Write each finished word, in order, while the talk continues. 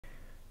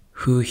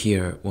Who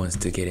here wants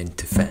to get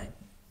into FAANG?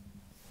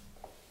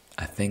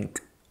 I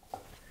think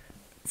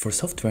for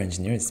software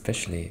engineers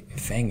especially,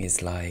 FAANG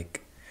is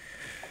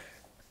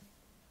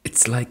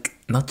it's like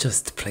not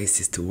just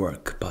places to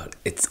work, but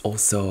it's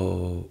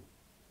also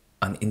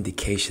an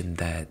indication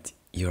that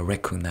you're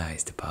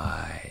recognized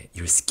by,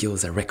 your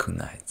skills are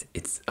recognized.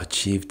 It's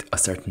achieved a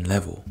certain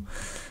level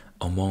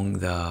among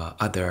the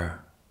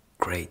other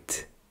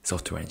great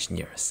software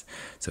engineers.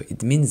 So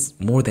it means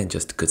more than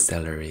just good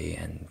salary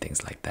and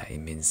things like that. It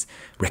means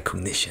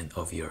recognition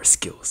of your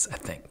skills, I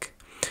think.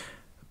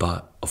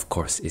 But of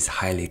course, it's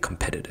highly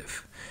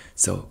competitive.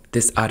 So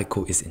this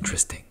article is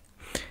interesting.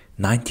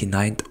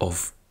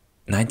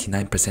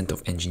 99%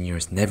 of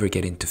engineers never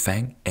get into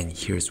FAANG, and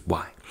here's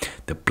why.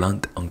 The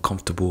blunt,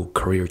 uncomfortable,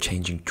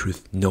 career-changing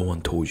truth no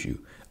one told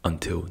you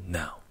until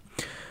now.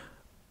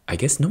 I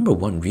guess number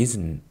one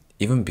reason,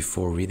 even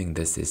before reading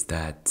this, is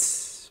that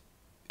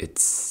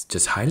it's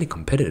just highly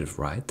competitive,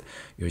 right?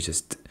 You're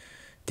just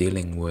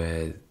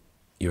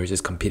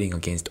competing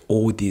against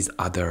all these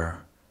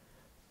other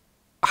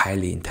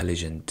highly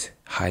intelligent,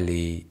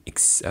 highly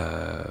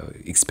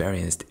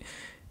experienced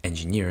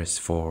engineers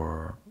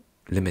for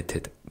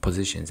limited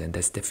positions, and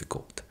that's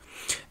difficult.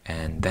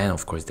 And then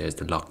of course there's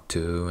the luck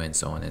too, and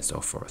so on and so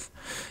forth.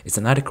 It's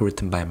an article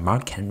written by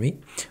Mark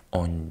Henry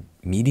on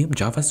Medium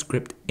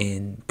JavaScript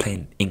in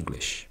plain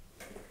English.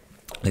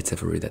 Let's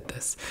have a read at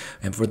this.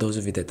 And for those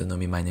of you that don't know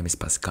me, my name is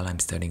Pascal. I'm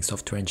studying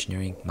software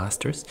engineering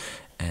masters,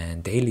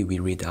 and daily we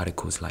read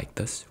articles like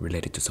this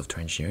related to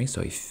software engineering.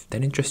 So if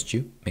that interests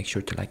you, make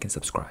sure to like and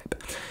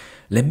subscribe.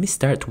 Let me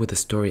start with a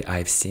story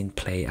I've seen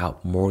play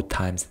out more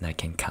times than I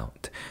can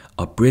count.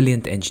 A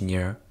brilliant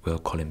engineer, we'll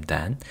call him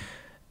Dan,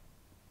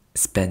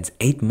 spends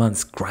 8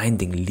 months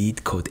grinding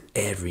lead code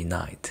every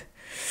night.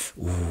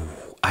 Ooh,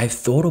 I've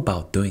thought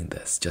about doing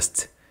this.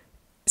 Just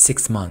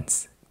 6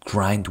 months,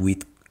 grind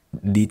with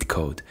lead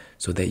code,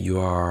 so that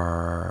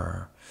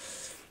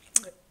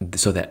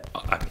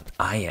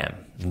I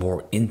am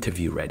more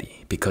interview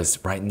ready, because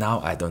right now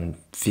I don't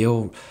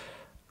feel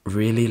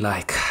really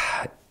like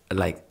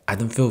I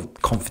don't feel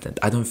confident.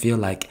 I don't feel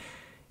like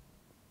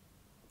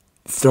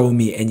throw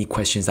me any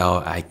questions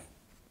out, I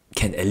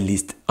can at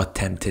least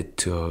attempt it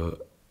to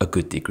a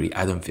good degree.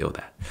 I don't feel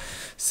that.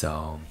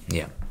 So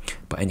yeah.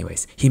 But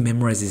anyways, he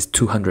memorizes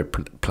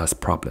 200 plus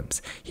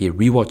problems. He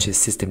rewatches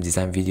system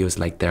design videos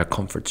like their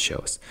comfort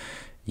shows.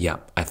 Yeah,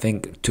 I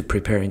think to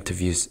prepare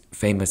interviews,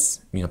 famous,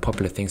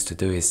 popular things to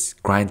do is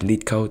grind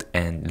lead code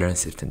and learn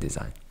system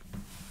design.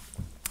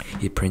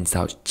 He prints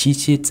out cheat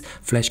sheets,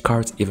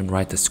 flashcards, even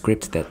writes a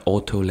script that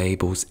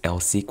auto-labels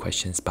LC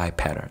questions by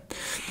pattern.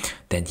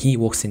 Then he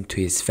walks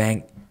into his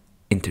FAANG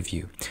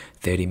interview.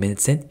 30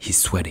 minutes in, he's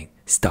sweating,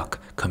 stuck,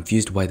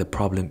 confused why the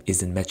problem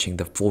isn't matching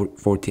the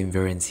 14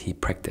 variants he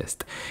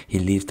practiced. He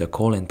leaves the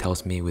call and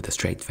tells me with a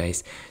straight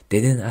face,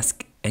 "They didn't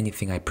ask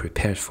anything I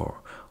prepared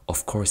for."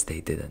 Of course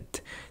they didn't.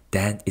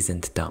 Dan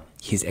isn't dumb.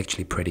 He's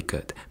actually pretty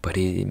good, but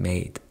he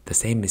made the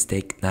same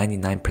mistake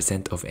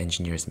 99% of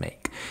engineers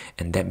make.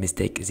 And that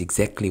mistake is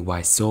exactly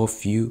why so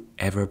few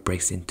ever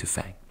breaks into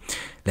FAANG.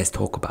 Let's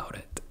talk about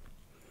it.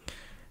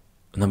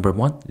 Number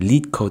one,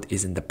 lead code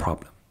isn't the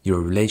problem. Your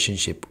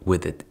relationship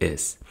with it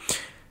is.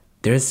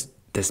 There's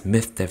this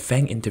myth that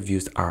FAANG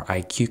interviews are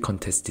IQ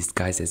contests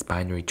disguised as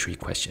binary tree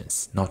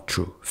questions. Not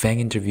true. FAANG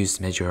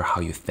interviews measure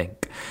how you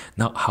think,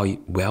 not how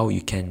well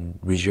you can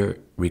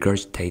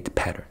regurgitate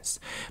patterns.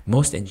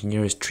 Most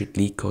engineers treat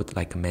lead code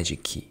like a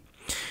magic key.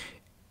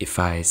 If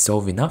I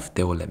solve enough,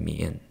 they will let me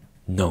in.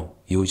 No,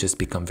 you will just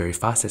become very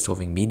fast at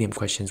solving medium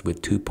questions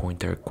with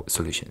two-pointer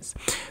solutions.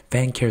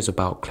 FAANG cares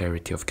about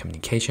clarity of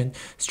communication,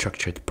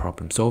 structured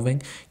problem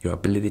solving, your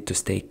ability to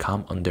stay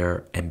calm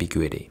under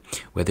ambiguity,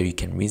 whether you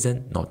can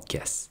reason, not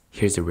guess.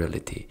 Here's the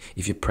reality.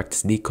 If you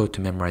practice lead code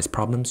to memorize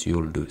problems,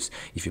 you'll lose.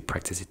 If you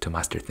practice it to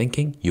master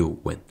thinking, you'll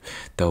win.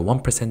 The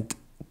 1%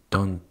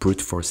 don't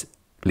brute force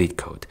lead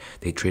code.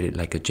 They treat it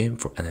like a gym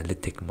for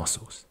analytic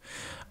muscles.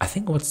 I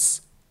think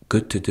what's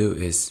good to do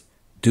is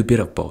do a bit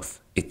of both.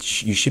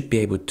 You should be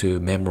able to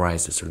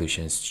memorize the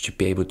solutions, you should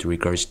be able to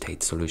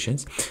regurgitate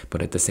solutions,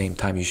 but at the same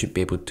time you should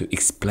be able to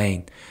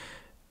explain,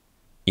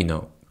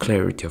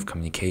 clarity of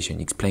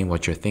communication, explain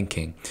what you're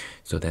thinking,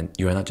 so then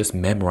you're not just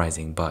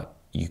memorizing, but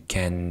you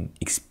can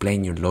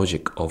explain your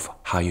logic of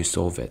how you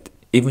solve it,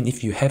 even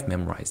if you have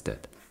memorized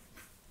it.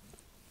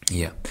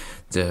 Yeah,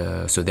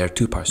 so there are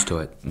two parts to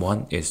it.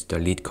 One is the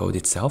lead code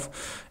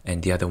itself,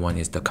 and the other one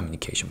is the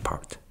communication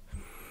part.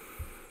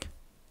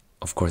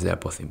 Of course, they are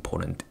both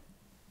important.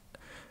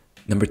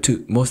 Number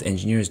two, most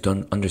engineers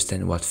don't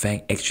understand what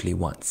FAANG actually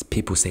wants.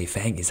 People say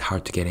FAANG is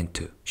hard to get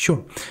into.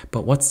 Sure,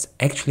 but what's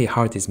actually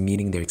hard is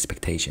meeting their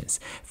expectations.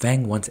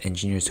 FAANG wants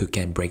engineers who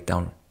can break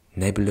down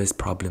nebulous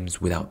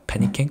problems without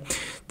panicking,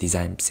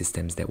 design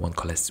systems that won't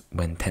collapse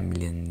when 10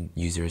 million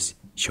users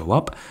show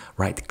up,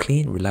 write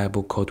clean,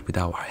 reliable code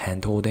without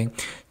hand-holding,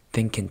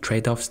 think in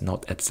trade-offs,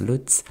 not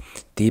absolutes,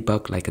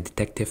 debug like a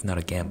detective, not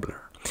a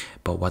gambler.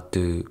 But what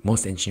do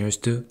most engineers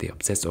do? They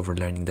obsess over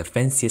learning the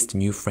fanciest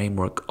new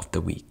framework of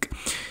the week.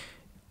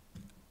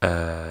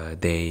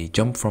 They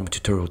jump from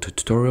tutorial to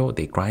tutorial,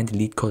 they grind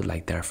lead code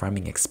like they're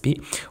farming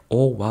XP,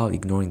 all while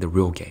ignoring the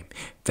real game.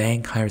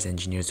 FAANG hires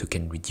engineers who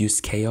can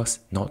reduce chaos,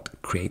 not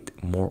create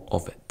more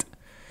of it.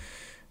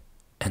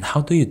 And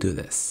how do you do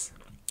this?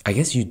 I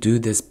guess you do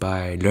this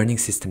by learning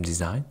system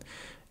design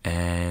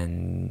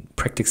and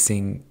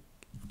practicing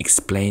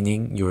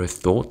explaining your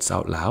thoughts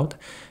out loud,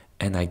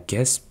 and I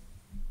guess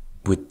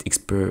with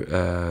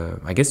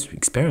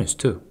experience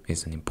too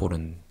is an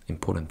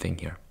important thing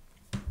here.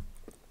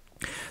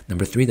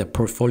 Number 3, the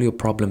portfolio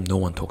problem no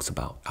one talks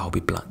about. I'll be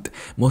blunt.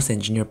 Most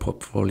engineer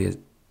portfolios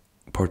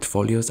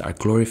are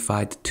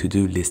glorified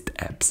to-do list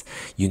apps.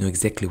 You know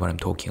exactly what I'm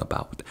talking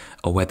about.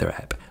 A weather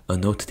app, a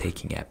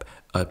note-taking app,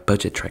 a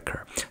budget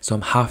tracker,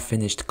 some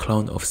half-finished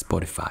clone of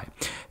Spotify.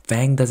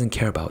 FAANG doesn't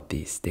care about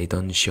these. They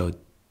don't show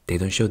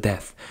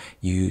depth.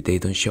 They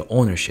don't show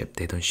ownership.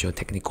 They don't show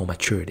technical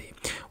maturity.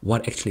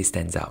 What actually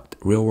stands out?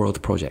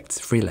 Real-world projects,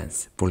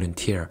 freelance,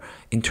 volunteer,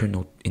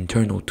 internal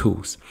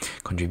tools,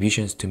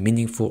 contributions to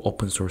meaningful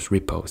open-source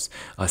repos,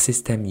 a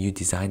system you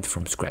designed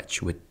from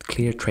scratch with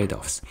clear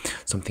trade-offs,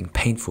 something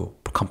painful,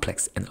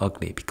 complex, and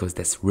ugly, because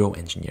that's real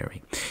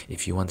engineering.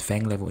 If you want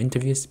FAANG-level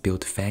interviews,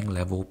 build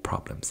FAANG-level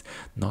problems,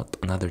 not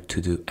another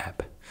to-do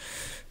app.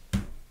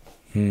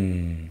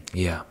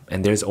 Yeah,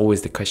 and there's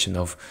always the question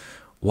of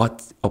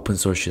what open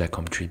source should I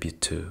contribute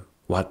to?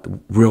 What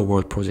real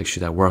world project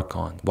should I work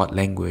on? What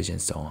language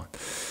and so on?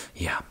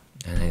 Yeah,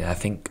 and I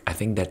think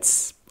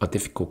that's a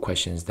difficult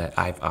questions that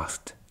I've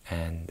asked,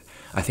 and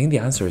I think the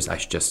answer is I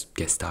should just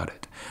get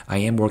started. I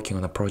am working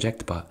on a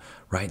project, but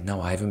right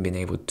now I haven't been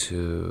able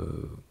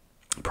to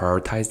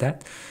prioritize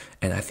that,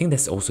 and I think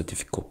that's also a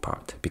difficult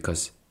part,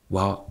 because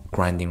while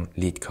grinding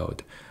lead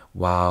code,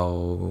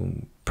 while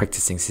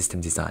practicing system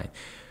design,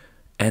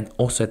 and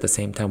also at the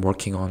same time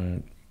working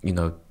on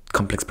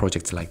complex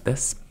projects like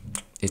this,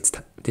 it's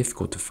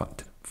difficult to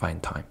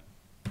find time.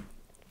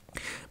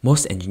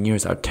 Most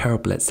engineers are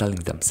terrible at selling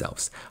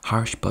themselves.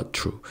 Harsh but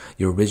true.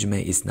 Your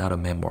resume is not a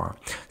memoir.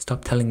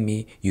 Stop telling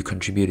me you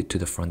contributed to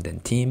the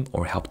front-end team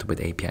or helped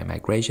with API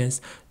migrations.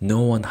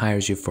 No one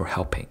hires you for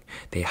helping.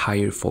 They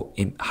hire you for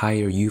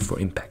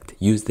impact.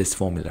 Use this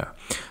formula.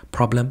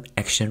 Problem,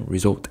 action,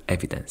 result,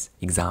 evidence.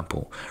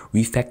 Example,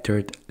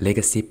 refactored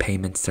legacy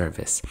payment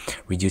service,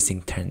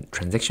 reducing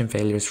transaction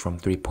failures from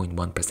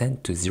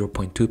 3.1% to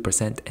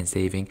 0.2% and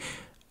saving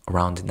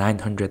around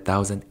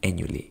 900,000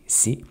 annually.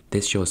 See,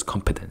 this shows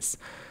competence.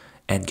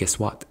 And guess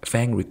what?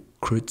 FAANG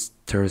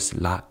recruiters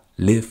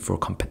live for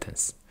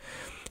competence.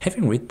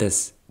 Having read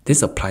this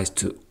applies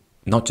to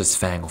not just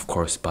FAANG, of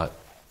course, but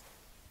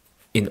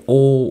in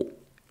all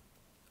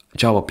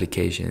job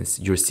applications,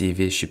 your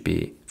CV should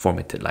be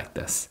formatted like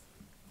this.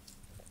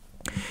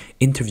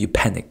 Interview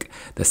panic,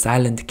 the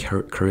silent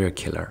career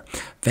killer.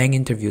 FAANG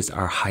interviews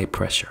are high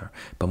pressure,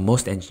 but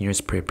most engineers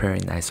prepare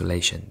in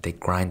isolation. They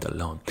grind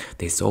alone.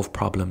 They solve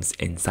problems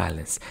in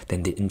silence.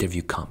 Then the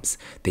interview comes.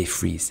 They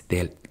freeze.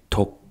 They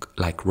talk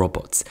like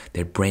robots.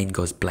 Their brain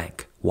goes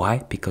blank. Why?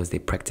 Because they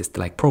practiced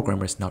like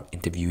programmers, not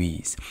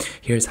interviewees.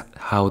 Here's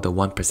how the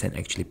 1%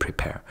 actually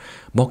prepare.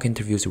 Mock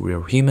interviews with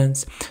real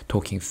humans,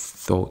 talking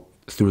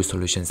through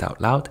solutions out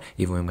loud,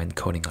 even when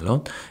coding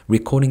alone,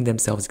 recording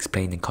themselves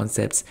explaining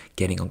concepts,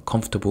 getting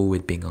uncomfortable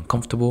with being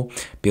uncomfortable,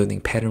 building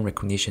pattern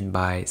recognition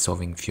by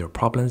solving fewer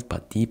problems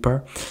but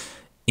deeper.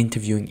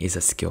 Interviewing is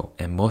a skill,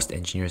 and most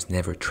engineers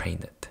never train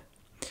it.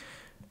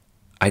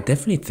 I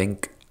definitely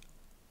think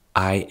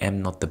I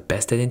am not the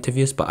best at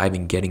interviews, but I've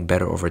been getting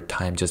better over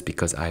time just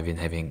because I've been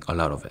having a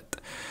lot of it.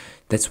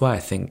 That's why I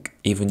think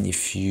even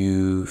if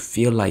you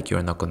feel like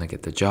you're not going to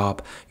get the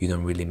job, you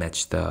don't really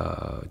match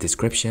the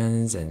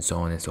descriptions and so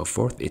on and so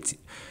forth, it's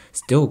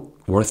still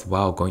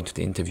worthwhile going to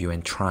the interview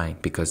and trying,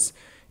 because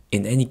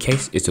in any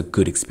case, it's a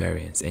good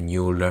experience and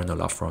you'll learn a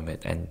lot from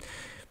it. And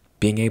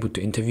being able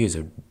to interview is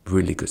a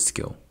really good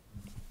skill.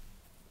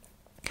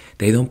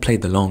 They don't play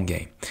the long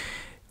game.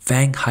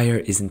 FAANG hire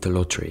isn't a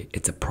lottery,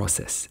 it's a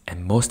process,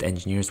 and most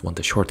engineers want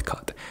a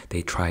shortcut.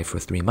 They try for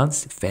 3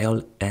 months,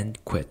 fail, and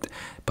quit.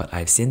 But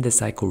I've seen this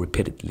cycle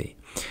repeatedly.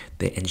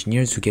 The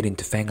engineers who get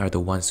into FAANG are the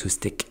ones who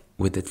stick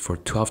with it for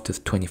 12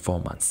 to 24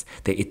 months.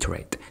 They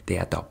iterate, they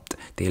adopt,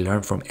 they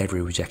learn from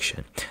every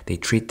rejection. They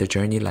treat the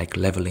journey like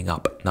leveling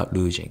up, not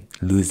losing.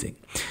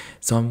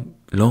 Some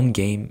long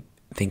game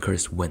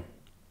thinkers win.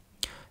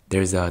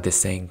 There's this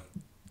saying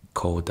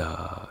called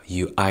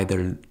you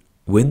either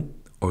win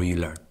or you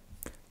learn.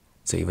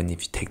 So even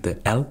if you take the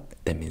L,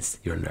 that means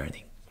you're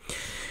learning.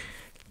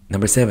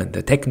 Number 7,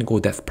 the technical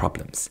depth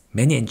problems.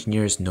 Many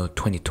engineers know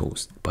 20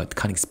 tools, but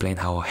can't explain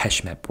how a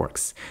hash map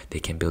works. They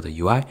can build a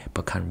UI,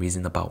 but can't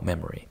reason about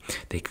memory.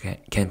 They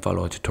can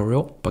follow a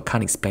tutorial, but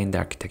can't explain the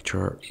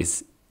architecture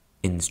is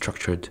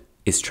structured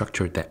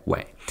that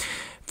way.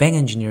 FAANG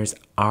engineers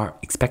are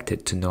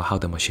expected to know how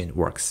the machine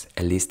works,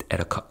 at least at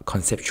a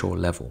conceptual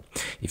level.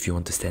 If you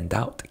want to stand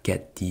out,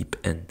 get deep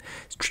in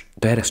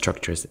data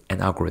structures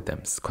and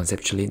algorithms,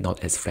 conceptually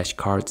not as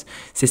flashcards,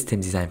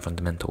 system design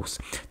fundamentals,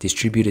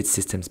 distributed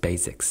systems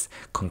basics,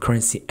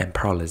 concurrency and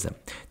parallelism,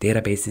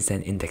 databases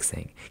and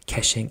indexing,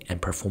 caching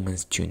and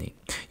performance tuning.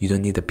 You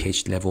don't need a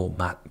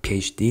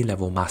PhD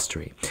level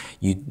mastery.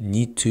 You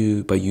need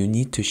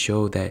to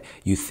show that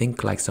you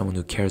think like someone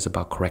who cares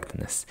about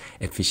correctness,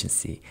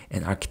 efficiency,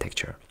 and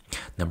architecture.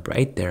 Number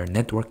 8, their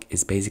network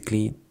is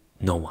basically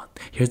no one.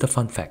 Here's the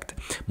fun fact.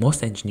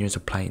 Most engineers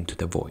apply into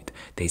the void.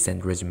 They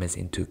send resumes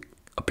into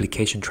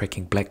application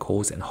tracking black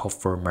holes and hope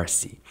for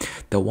mercy.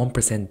 The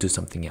 1% do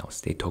something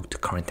else. They talk to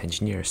current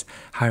engineers,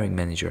 hiring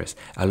managers,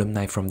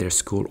 alumni from their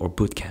school or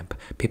bootcamp,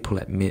 people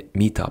at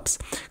meetups,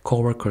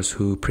 co-workers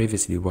who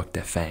previously worked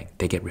at FAANG.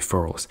 They get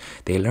referrals.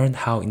 They learn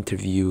how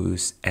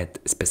interviews at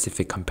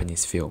specific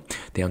companies feel.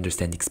 They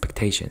understand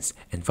expectations.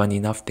 And funny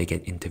enough, they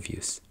get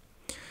interviews.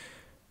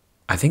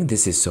 I think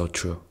this is so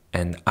true.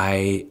 And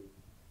I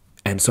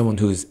am someone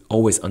who's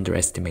always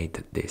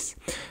underestimated this.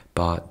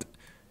 But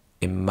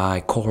in my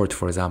cohort,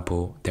 for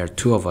example, there are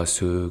 2 of us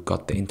who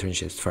got the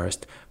internships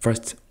first.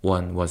 First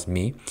one was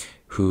me,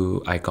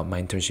 who I got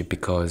my internship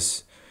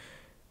because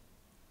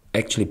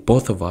actually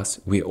both of us,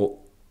 we both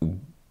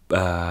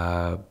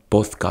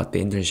got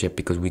the internship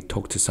because we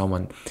talked to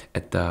someone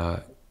at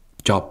the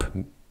job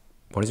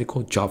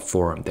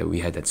forum that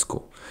we had at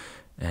school.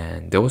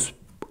 And there was,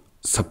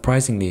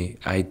 surprisingly,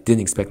 I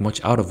didn't expect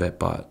much out of it,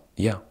 but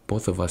yeah,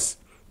 both of us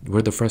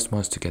were the first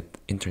ones to get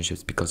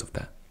internships because of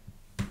that.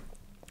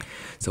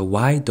 So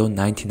why don't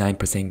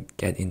 99%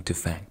 get into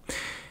FAANG?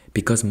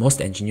 Because most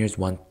engineers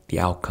want the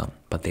outcome,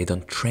 but they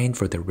don't train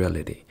for the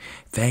reality.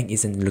 FAANG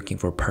isn't looking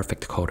for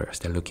perfect coders.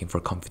 They're looking for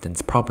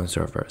confident problem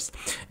solvers,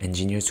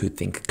 engineers who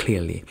think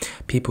clearly,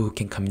 people who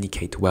can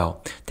communicate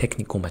well,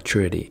 technical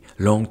maturity,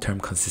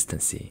 long-term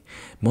consistency.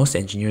 Most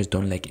engineers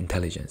don't lack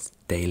intelligence.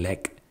 They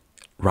lack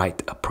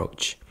right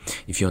approach.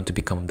 If you want to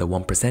become the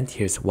 1%,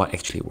 here's what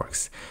actually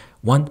works.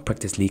 1.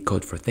 Practice lead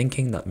code for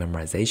thinking, not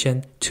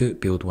memorization. 2.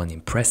 Build one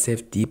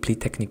impressive, deeply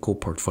technical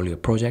portfolio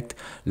project.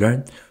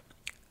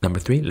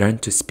 Number 3. Learn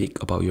to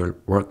speak about your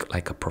work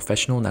like a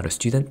professional, not a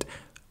student.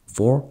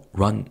 4.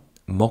 Run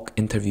mock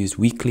interviews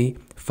weekly.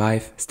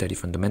 5. Study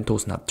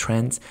fundamentals, not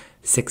trends.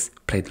 6.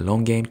 Play the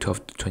long game,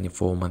 12 to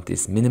 24 months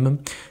is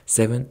minimum.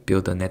 7.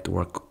 Build a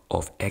network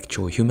of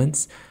actual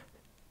humans.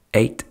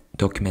 8.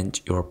 Document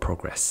your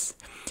progress.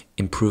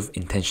 Improve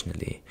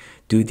intentionally.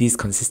 Do these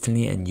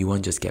consistently and you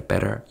won't just get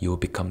better, you will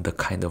become the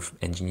kind of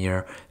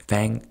engineer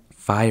FAANG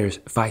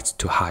fights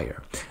to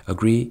hire.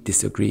 Agree,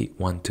 disagree,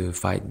 want to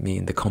fight me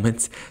in the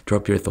comments?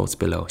 Drop your thoughts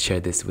below. Share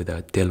this with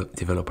a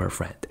developer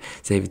friend.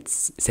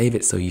 Save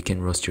it so you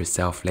can roast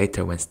yourself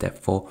later when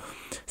step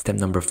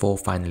number 4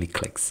 finally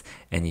clicks.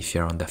 And if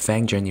you're on the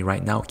FAANG journey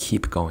right now,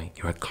 keep going.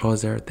 You are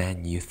closer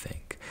than you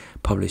think.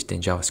 Published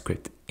in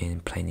JavaScript in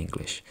plain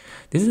English.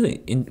 This is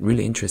a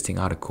really interesting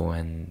article,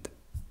 and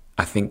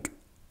I think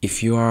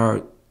if you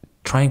are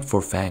trying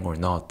for FAANG or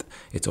not,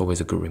 it's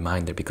always a good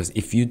reminder, because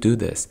if you do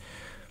this,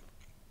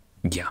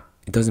 yeah,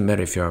 it doesn't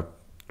matter if you're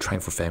trying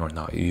for FAANG or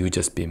not, you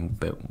just be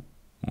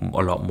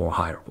a lot more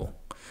hireable.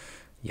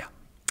 Yeah,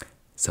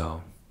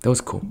 so that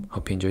was cool.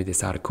 Hope you enjoyed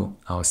this article.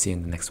 I'll see you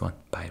in the next one.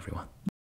 Bye everyone.